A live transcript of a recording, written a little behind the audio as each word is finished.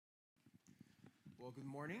Well, good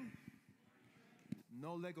morning.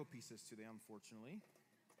 No Lego pieces today, unfortunately.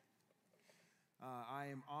 I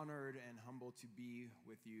am honored and humbled to be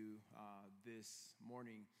with you this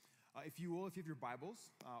morning. If you have your Bibles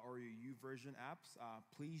or your YouVersion apps,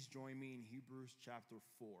 please join me in Hebrews chapter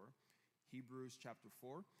 4. Hebrews chapter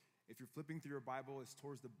 4. If you're flipping through your Bible, it's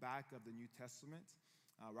towards the back of the New Testament,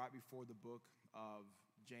 right before the book of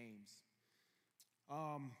James.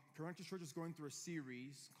 Current Church is going through a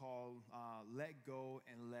series called Let Go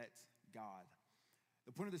and Let God.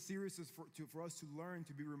 The point of the series is for us to learn,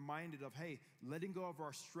 to be reminded of, hey, letting go of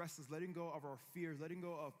our stresses, letting go of our fears, letting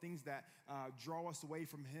go of things that draw us away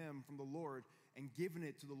from Him, from the Lord, and giving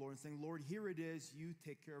it to the Lord and saying, Lord, here it is, you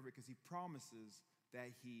take care of it, because He promises that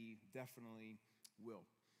He definitely will.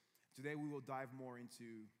 Today we will dive more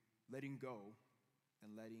into letting go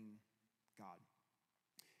and letting God.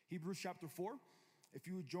 Hebrews chapter 4. If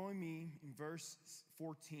you would join me in verse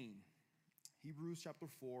 14. Hebrews chapter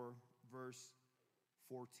 4, verse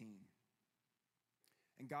 14.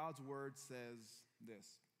 And God's word says this: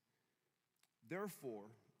 Therefore,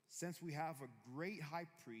 since we have a great high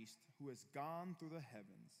priest who has gone through the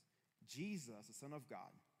heavens, Jesus, the Son of God,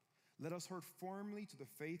 let us hold firmly to the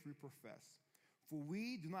faith we profess. For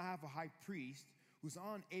we do not have a high priest who's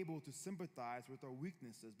unable to sympathize with our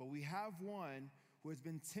weaknesses, but we have one who has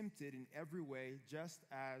been tempted in every way just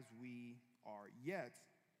as we are, yet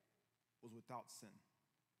was without sin.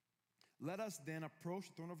 Let us then approach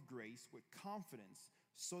the throne of grace with confidence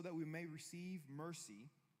so that we may receive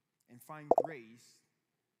mercy and find grace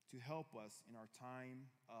to help us in our time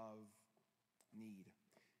of need.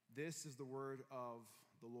 This is the word of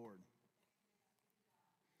the Lord.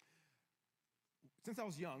 Since I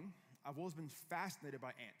was young, I've always been fascinated by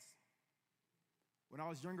ants. When I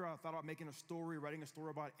was younger, I thought about making a story, writing a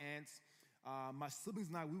story about ants. My siblings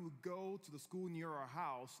and I, we would go to the school near our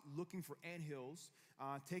house looking for anthills,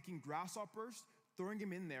 taking grasshoppers, throwing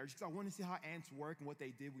them in there, just because I wanted to see how ants work and what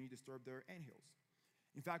they did when you disturb their anthills.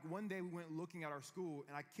 In fact, one day we went looking at our school,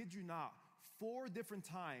 and I kid you not, 4 different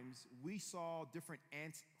times we saw different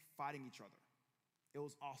ants fighting each other. It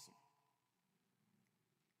was awesome.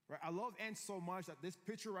 Right? I love ants so much that this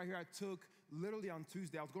picture right here I took literally on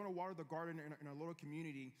Tuesday. I was going to water the garden in a little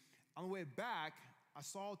community. On the way back, I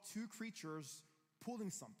saw 2 creatures pulling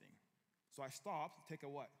something. So I stopped to take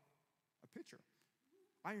a picture.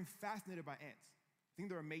 I am fascinated by ants. I think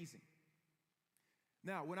they're amazing.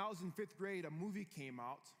 Now, when I was in 5th grade, a movie came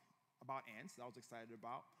out about ants that I was excited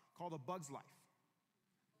about called A Bug's Life.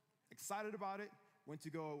 Excited about it, went to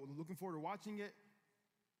go looking forward to watching it,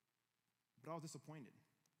 but I was disappointed.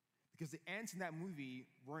 Because the ants in that movie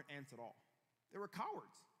weren't ants at all. They were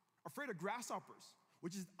cowards, afraid of grasshoppers,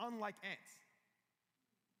 which is unlike ants.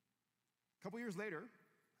 A couple years later,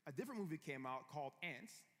 a different movie came out called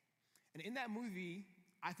Ants. And in that movie,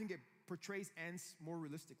 I think it portrays ants more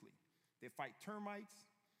realistically. They fight termites.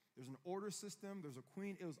 There's an order system. There's a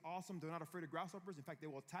queen. It was awesome. They're not afraid of grasshoppers. In fact, they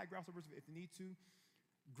will attack grasshoppers if they need to.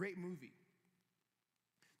 Great movie.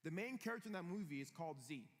 The main character in that movie is called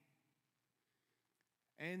Z.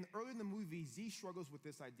 And early in the movie, Z struggles with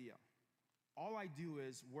this idea. All I do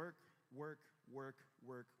is work, work, work,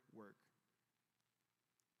 work, work.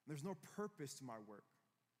 There's no purpose to my work.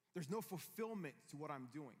 There's no fulfillment to what I'm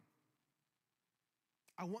doing.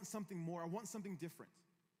 I want something more. I want something different.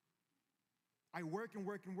 I work and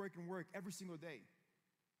work and work and work every single day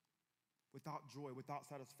without joy, without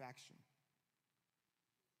satisfaction.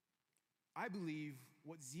 I believe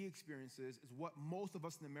what Z experiences is what most of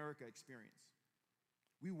us in America experience.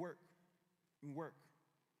 We work and work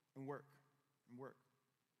and work and work.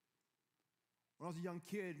 When I was a young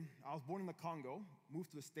kid, I was born in the Congo,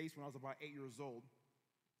 moved to the States when I was about 8 years old.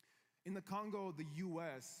 In the Congo, the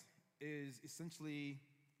U.S. is essentially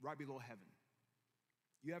right below heaven.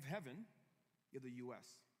 You have heaven, you have the U.S.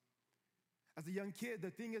 As a young kid,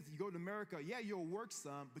 the thing is, you go to America, yeah, you'll work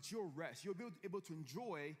some, but you'll rest. You'll be able to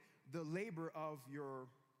enjoy the labor of your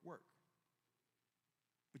work.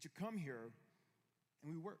 But you come here,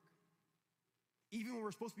 and we work. Even when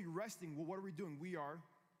we're supposed to be resting, well, what are we doing? We are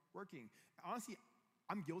working. Honestly,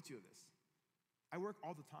 I'm guilty of this. I work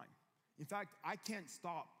all the time. In fact, I can't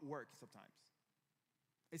stop work sometimes.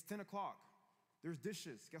 It's 10 o'clock. There's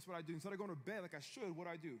dishes. Guess what I do? Instead of going to bed like I should, what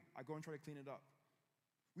do? I go and try to clean it up.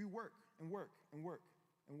 We work and work and work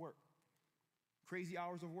and work. Crazy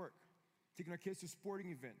hours of work. Taking our kids to sporting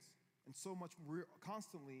events and so much. We're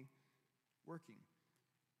constantly working.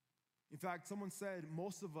 In fact, someone said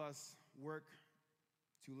most of us work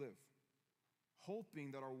to live,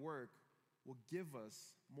 hoping that our work will give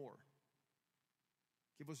us more,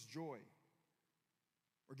 give us joy,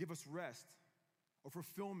 or give us rest, or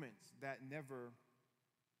fulfillment that never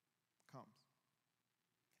comes.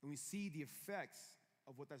 And we see the effects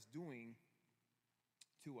of what that's doing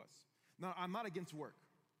to us. Now, I'm not against work,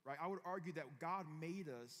 right? I would argue that God made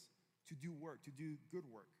us to do work, to do good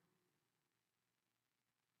work.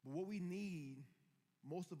 But what we need,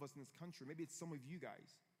 most of us in this country, maybe it's some of you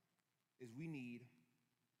guys, is we need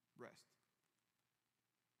rest.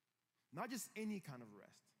 Not just any kind of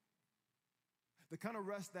rest. The kind of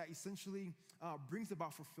rest that essentially brings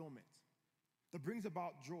about fulfillment, that brings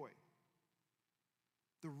about joy.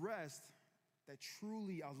 The rest that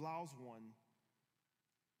truly allows one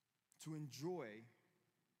to enjoy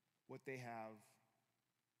what they have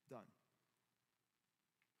done.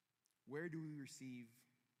 Where do we receive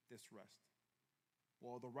this rest?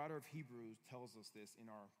 Well, the writer of Hebrews tells us this in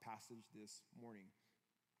our passage this morning.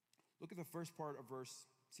 Look at the first part of verse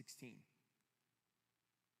 16.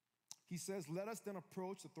 He says, "Let us then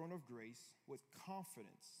approach the throne of grace with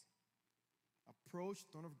confidence." Approach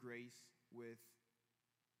the throne of grace with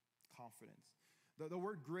confidence. The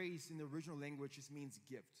word grace in the original language just means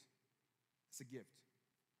gift. It's a gift.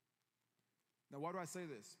 Now, why do I say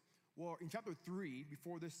this? Well, in chapter 3,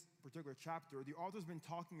 before this particular chapter, the author's been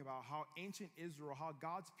talking about how ancient Israel, how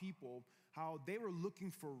God's people, how they were looking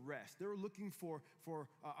for rest. They were looking for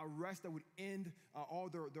a rest that would end all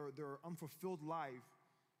their unfulfilled life.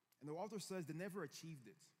 And the author says they never achieved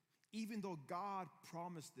it, even though God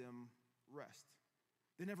promised them rest.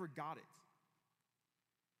 They never got it.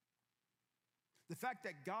 The fact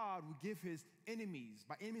that God would give his enemies,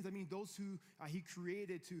 by enemies I mean those who he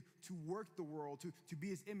created to work the world, to be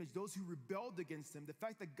his image, those who rebelled against him, the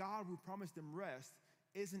fact that God would promise them rest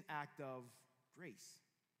is an act of grace.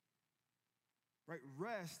 Right?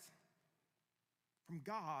 Rest from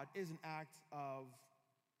God is an act of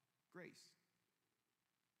grace.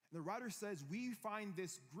 The writer says we find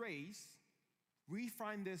this grace, we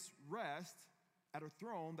find this rest at a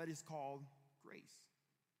throne that is called grace.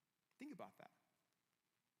 Think about that.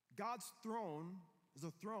 God's throne is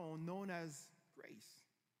a throne known as grace.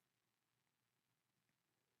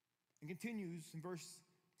 And continues in verse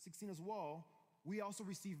 16 as well, we also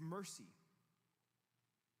receive mercy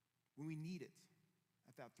when we need it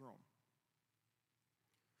at that throne.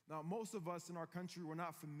 Now, most of us in our country were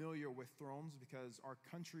not familiar with thrones because our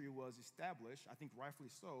country was established, I think rightfully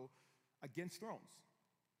so, against thrones.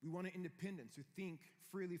 We wanted independence to think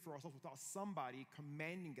freely for ourselves without somebody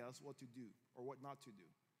commanding us what to do or what not to do.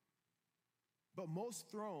 But most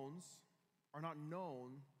thrones are not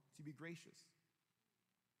known to be gracious,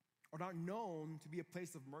 are not known to be a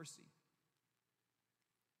place of mercy.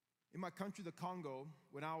 In my country, the Congo,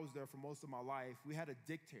 when I was there for most of my life, we had a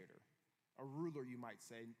dictator, a ruler, you might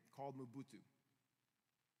say, called Mobutu.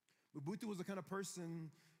 Mobutu was the kind of person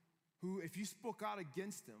who, if you spoke out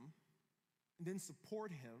against him and didn't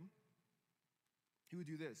support him, he would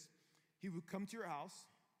do this. He would come to your house,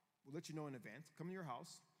 we'll let you know in advance, come to your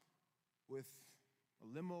house with a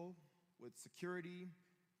limo, with security,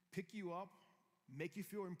 pick you up, make you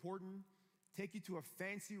feel important, take you to a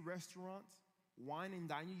fancy restaurant, wine and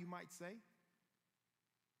dine you might say.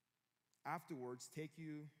 Afterwards, take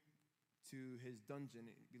you to his dungeon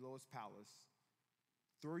below his palace,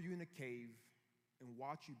 throw you in a cave, and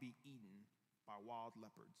watch you be eaten by wild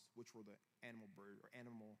leopards, which were the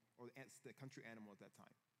the country animal at that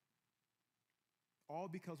time. All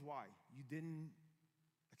because why? You didn't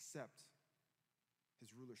accept his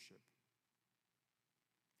rulership.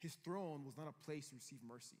 His throne was not a place to receive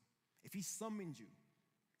mercy. If he summoned you,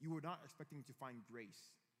 you were not expecting to find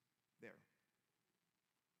grace there.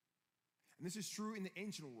 And this is true in the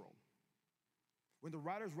ancient world. When the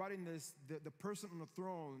writer's writing this, the person on the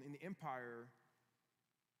throne in the empire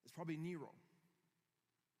is probably Nero.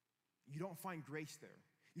 You don't find grace there.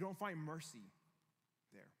 You don't find mercy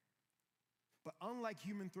there. But unlike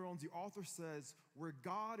human thrones, the author says, where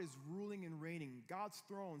God is ruling and reigning, God's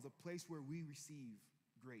throne is a place where we receive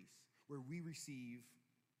grace, where we receive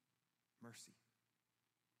mercy.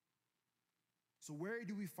 So where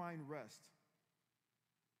do we find rest?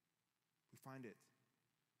 We find it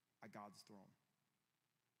at God's throne.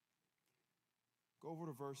 Go over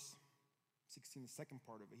to verse 16, the second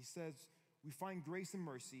part of it. He says, we find grace and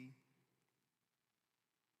mercy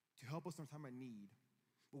to help us in time of need.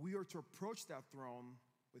 But we are to approach that throne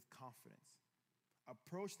with confidence.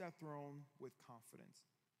 Approach that throne with confidence.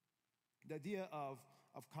 The idea of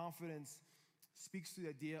confidence speaks to the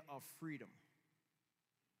idea of freedom.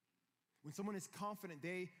 When someone is confident,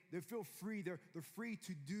 they feel free. They're free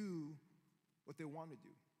to do what they want to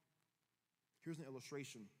do. Here's an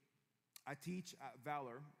illustration. I teach at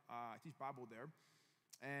Valor. I teach Bible there.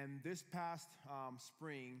 And this past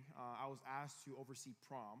spring, I was asked to oversee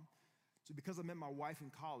prom. So because I met my wife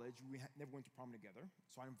in college, we never went to prom together.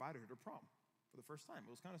 So I invited her to prom for the first time.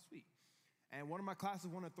 It was kind of sweet. And one of my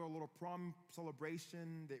classes wanted to throw a little prom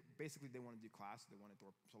celebration. They wanted to do class. They wanted to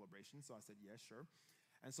throw a celebration. So I said, yes, sure.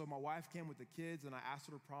 And so my wife came with the kids, and I asked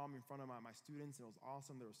her to prom in front of my students, and it was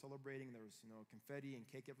awesome. They were celebrating. There was, confetti and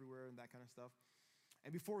cake everywhere and that kind of stuff.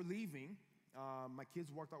 And before leaving, my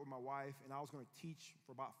kids walked out with my wife, and I was going to teach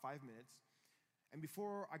for about 5 minutes. And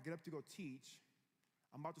before I get up to go teach,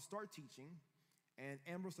 I'm about to start teaching, and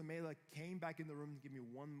Ambrose and Mela came back in the room to give me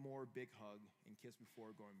one more big hug and kiss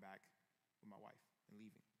before going back with my wife and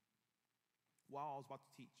leaving while I was about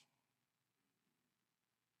to teach.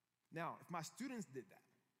 Now, if my students did that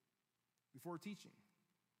before teaching,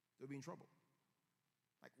 they'll be in trouble.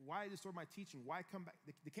 Like, why disturb my teaching? Why come back?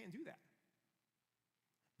 They can't do that.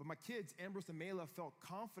 But my kids, Ambrose and Mela, felt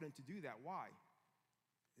confident to do that. Why?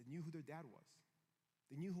 They knew who their dad was.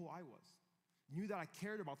 They knew who I was. They knew that I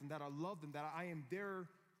cared about them, that I loved them, that I am there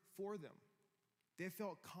for them. They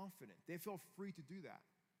felt confident. They felt free to do that.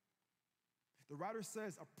 The writer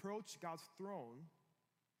says, approach God's throne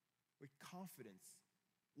with confidence.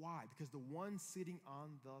 Why? Because the one sitting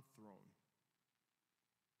on the throne.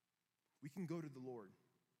 We can go to the Lord,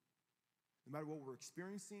 no matter what we're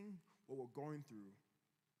experiencing, what we're going through,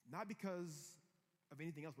 not because of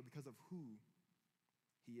anything else, but because of who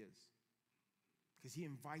he is. Because he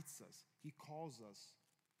invites us, he calls us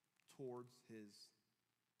towards his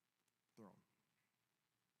throne.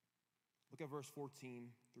 Look at verse 14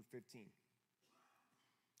 through 15.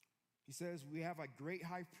 He says, we have a great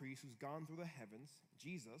high priest who's gone through the heavens,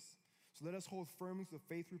 Jesus. So let us hold firmly to the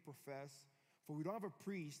faith we profess. For we don't have a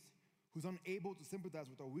priest who's unable to sympathize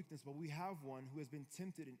with our weakness, but we have one who has been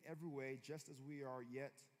tempted in every way, just as we are,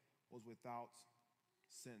 yet was without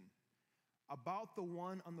sin. About the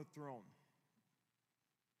one on the throne,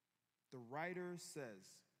 the writer says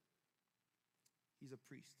he's a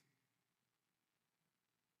priest.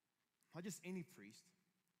 Not just any priest.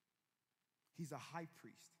 He's a high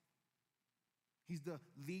priest. He's the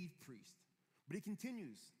lead priest. But he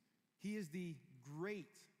continues. He is the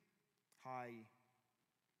great high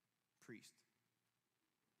priest.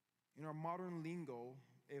 In our modern lingo,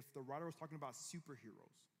 if the writer was talking about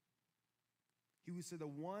superheroes, he would say the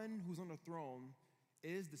one who's on the throne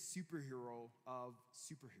is the superhero of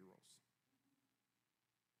superheroes.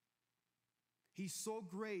 He's so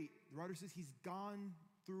great, the writer says he's gone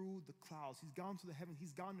through the clouds. He's gone to the heavens.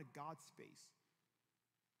 He's gone to God's space.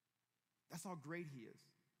 That's how great he is.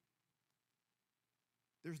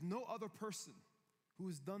 There's no other person who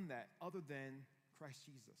has done that other than Christ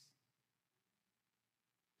Jesus.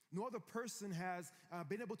 No other person has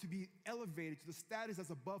been able to be elevated to the status that's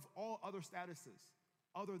above all other statuses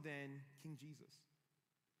other than King Jesus.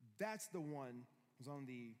 That's the one who's on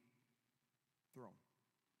the throne.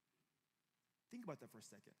 Think about that for a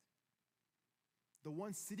second. The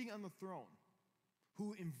one sitting on the throne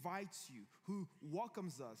who invites you, who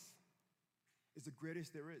welcomes us, is the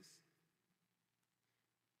greatest there is.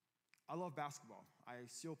 I love basketball. I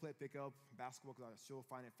still play pickup basketball because I still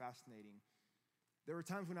find it fascinating. There were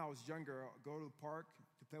times when I was younger, I'd go to the park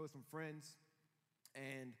to play with some friends,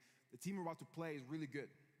 and the team we're about to play is really good.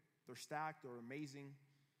 They're stacked, they're amazing.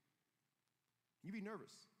 You'd be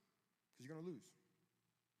nervous because you're going to lose.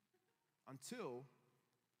 Until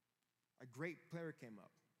a great player came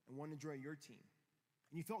up and wanted to join your team,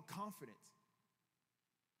 and you felt confident.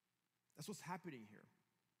 That's what's happening here.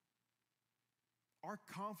 Our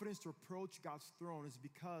confidence to approach God's throne is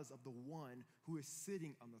because of the one who is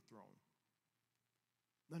sitting on the throne.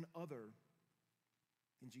 None other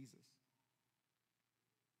than Jesus.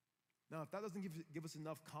 Now, if that doesn't give us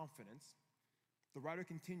enough confidence, the writer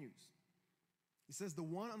continues. He says, the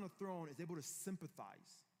one on the throne is able to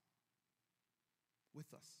sympathize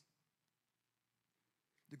with us.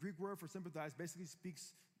 The Greek word for sympathize basically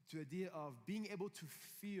speaks to the idea of being able to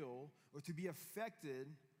feel or to be affected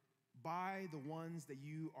by the ones that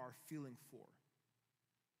you are feeling for.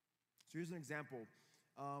 So here's an example.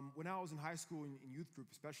 When I was in high school, in youth group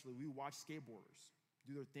especially, we watched skateboarders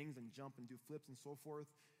do their things and jump and do flips and so forth.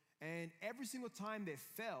 And every single time they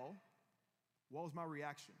fell, what was my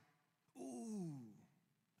reaction? Ooh,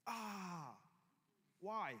 ah.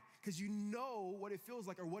 Why? Because you know what it feels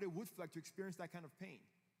like or what it would feel like to experience that kind of pain.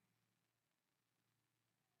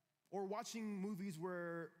 Or watching movies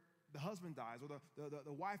where the husband dies or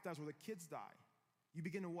the wife dies or the kids die. You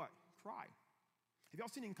begin to what? Cry. Have y'all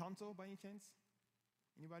seen Encanto by any chance?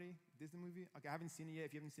 Anybody? Disney movie? Okay, I haven't seen it yet.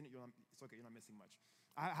 If you haven't seen it, it's okay. You're not missing much.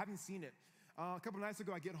 I haven't seen it. A couple of nights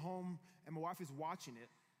ago, I get home and my wife is watching it.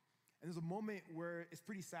 And there's a moment where it's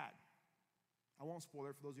pretty sad. I won't spoil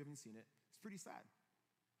it for those who haven't seen it. It's pretty sad.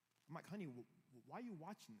 I'm like, honey, why are you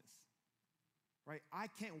watching this? Right? I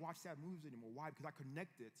can't watch sad movies anymore. Why? Because I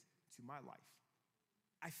connect it to my life.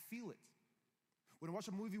 I feel it. When I watch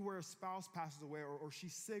a movie where a spouse passes away or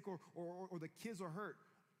she's sick or the kids are hurt,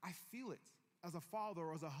 I feel it as a father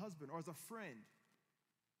or as a husband or as a friend.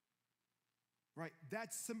 Right?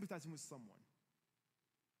 That's sympathizing with someone.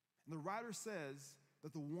 And the writer says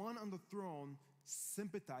that the one on the throne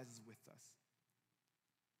sympathizes with us.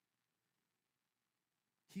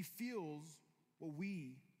 He feels what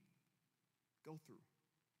we go through.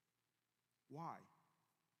 Why?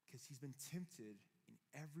 Because he's been tempted in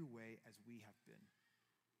every way as we have been.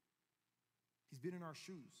 He's been in our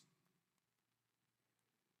shoes.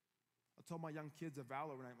 I tell my young kids of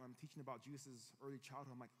Valor when I'm teaching about Jesus' early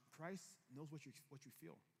childhood, I'm like, Christ knows what you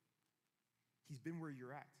feel. He's been where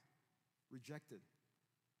you're at, rejected,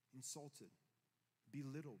 insulted,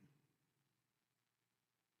 belittled.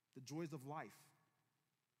 The joys of life.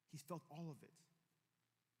 He's felt all of it.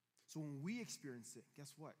 So when we experience it,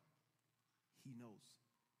 guess what? He knows.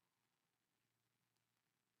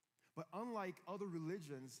 But unlike other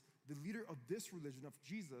religions, the leader of this religion, of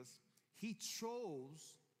Jesus, he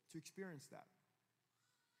chose to experience that.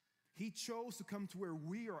 He chose to come to where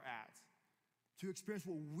we are at, to experience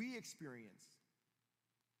what we experience,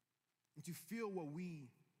 and to feel what we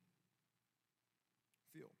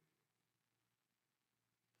feel.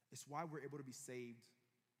 It's why we're able to be saved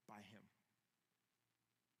by him.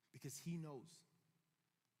 Because he knows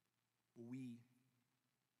what we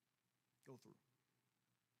go through.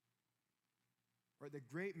 Right? The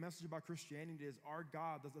great message about Christianity is our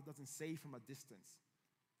God doesn't save from a distance.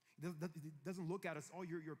 He doesn't look at us, oh,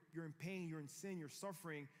 you're in pain, you're in sin, you're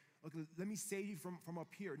suffering. Look, let me save you from up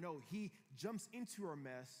here. No, he jumps into our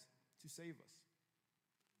mess to save us.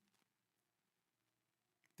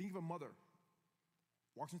 Think of a mother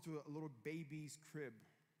walks into a little baby's crib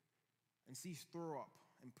and sees throw up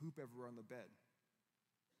and poop everywhere on the bed.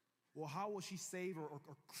 Well, how will she save or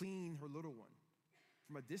clean her little one?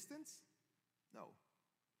 From a distance? No.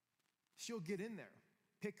 She'll get in there,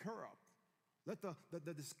 pick her up. Let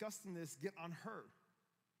the disgustingness get on her.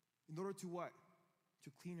 In order to what?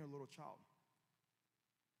 To clean her little child.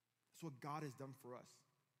 That's what God has done for us.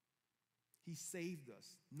 He saved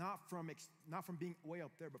us, not from being way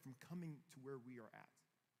up there, but from coming to where we are at.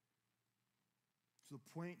 To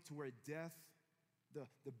the point to where death,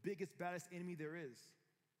 the biggest, baddest enemy there is,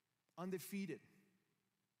 undefeated,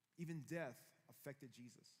 even death affected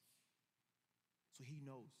Jesus. So he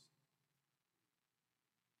knows.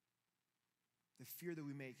 The fear that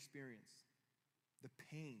we may experience, the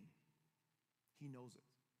pain, he knows it.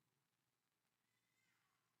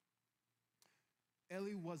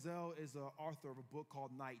 Elie Wiesel is the author of a book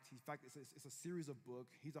called Night. In fact, it's a series of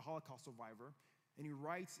books. He's a Holocaust survivor, and he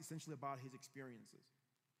writes essentially about his experiences.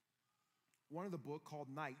 One of the book called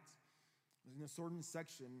Night, in a certain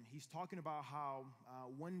section, he's talking about how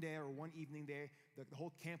one day or one evening the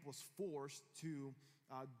whole camp was forced to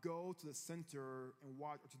go to the center and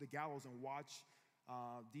watch, or to the gallows and watch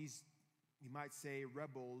these, you might say,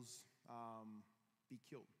 rebels be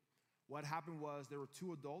killed. What happened was there were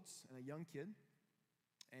two adults and a young kid,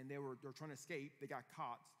 and they were trying to escape. They got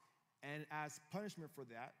caught, and as punishment for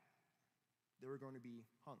that, they were going to be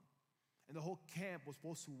hung. And the whole camp was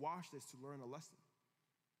supposed to watch this to learn a lesson.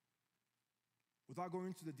 Without going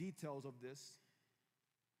into the details of this,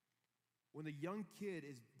 when the young kid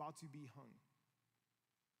is about to be hung,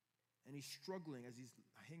 and he's struggling as he's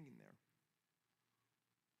hanging there,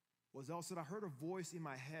 Wiesel said, I heard a voice in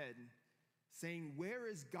my head saying, where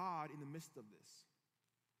is God in the midst of this?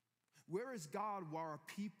 Where is God while our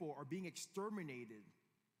people are being exterminated?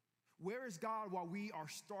 Where is God while we are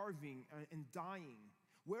starving and dying?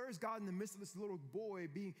 Where is God in the midst of this little boy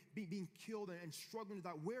being killed and struggling to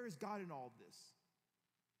die? Where is God in all of this?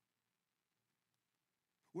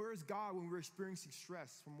 Where is God when we're experiencing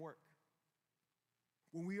stress from work?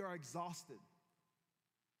 When we are exhausted?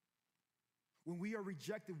 When we are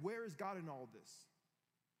rejected, where is God in all this?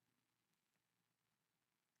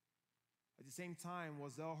 At the same time,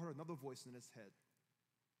 Wiesel heard another voice in his head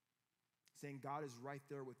saying, God is right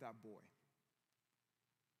there with that boy,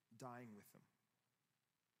 dying with him.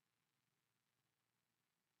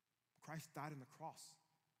 Christ died on the cross,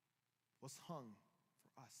 was hung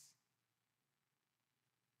for us.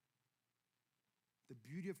 The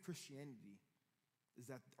beauty of Christianity is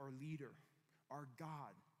that our leader, our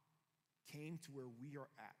God, came to where we are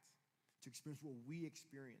at to experience what we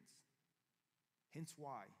experience. Hence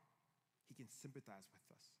why he can sympathize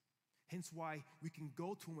with us. Hence why we can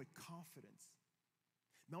go to him with confidence.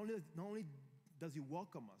 Not only does he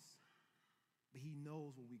welcome us, but he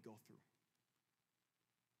knows what we go through.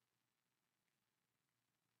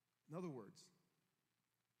 In other words,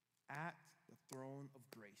 at the throne of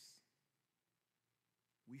grace,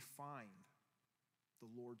 we find the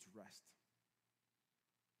Lord's rest.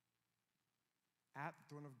 At the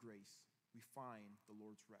throne of grace, we find the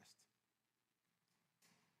Lord's rest.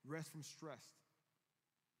 Rest from stress.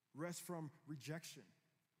 Rest from rejection.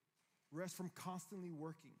 Rest from constantly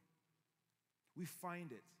working. We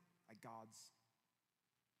find it at God's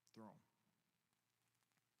throne.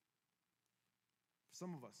 For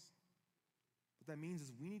some of us, what that means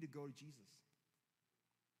is we need to go to Jesus.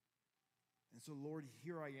 And so, Lord,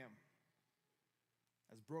 here I am.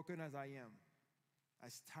 As broken as I am,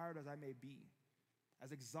 as tired as I may be,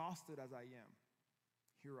 as exhausted as I am,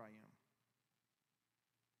 here I am.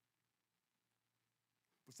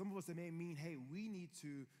 For some of us, it may mean, hey, we need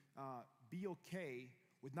to be okay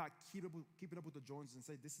with not keeping up with the Joneses and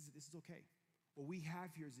say, this is okay. What we have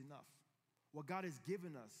here is enough. What God has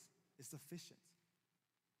given us is sufficient.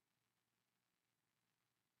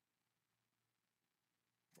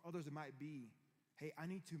 For others, it might be, hey, I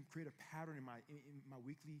need to create a pattern in my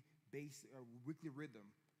weekly weekly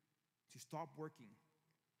rhythm to stop working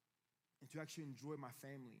and to actually enjoy my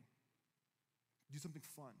family, do something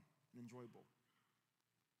fun and enjoyable.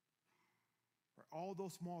 Right? All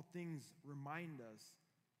those small things remind us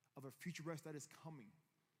of a future rest that is coming,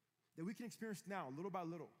 that we can experience now, little by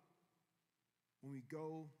little, when we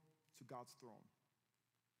go to God's throne.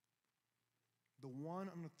 The one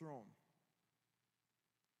on the throne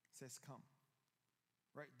says, come.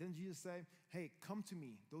 Right? Didn't Jesus say, hey, come to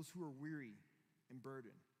me, those who are weary and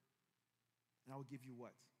burdened, and I will give you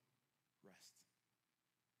what? Rest.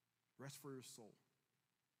 Rest for your soul.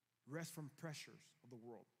 Rest from pressures of the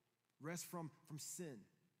world. Rest from sin.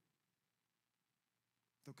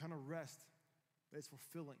 The kind of rest that is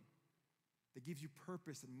fulfilling, that gives you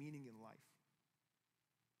purpose and meaning in life.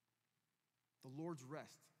 The Lord's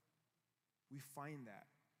rest, we find that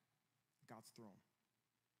at God's throne.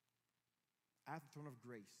 At the throne of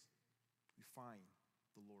grace, we find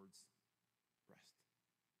the Lord's rest.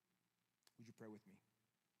 Would you pray with me?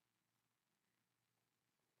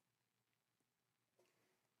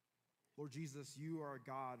 Lord Jesus, you are a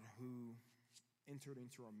God who entered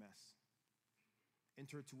into our mess,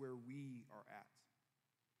 entered to where we are at.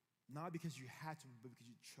 Not because you had to, but because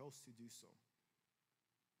you chose to do so.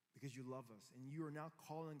 Because you love us, and you are now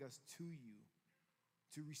calling us to you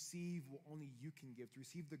to receive what only you can give, to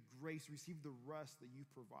receive the grace, receive the rest that you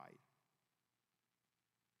provide.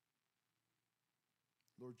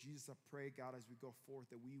 Lord Jesus, I pray, God, as we go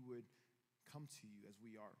forth, that we would come to you as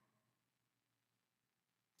we are,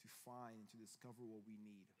 to find and to discover what we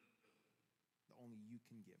need that only you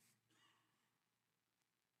can give.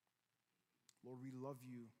 Lord, we love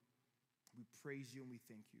you, we praise you, and we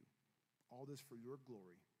thank you. All this for your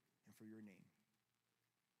glory and for your name.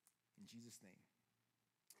 In Jesus' name.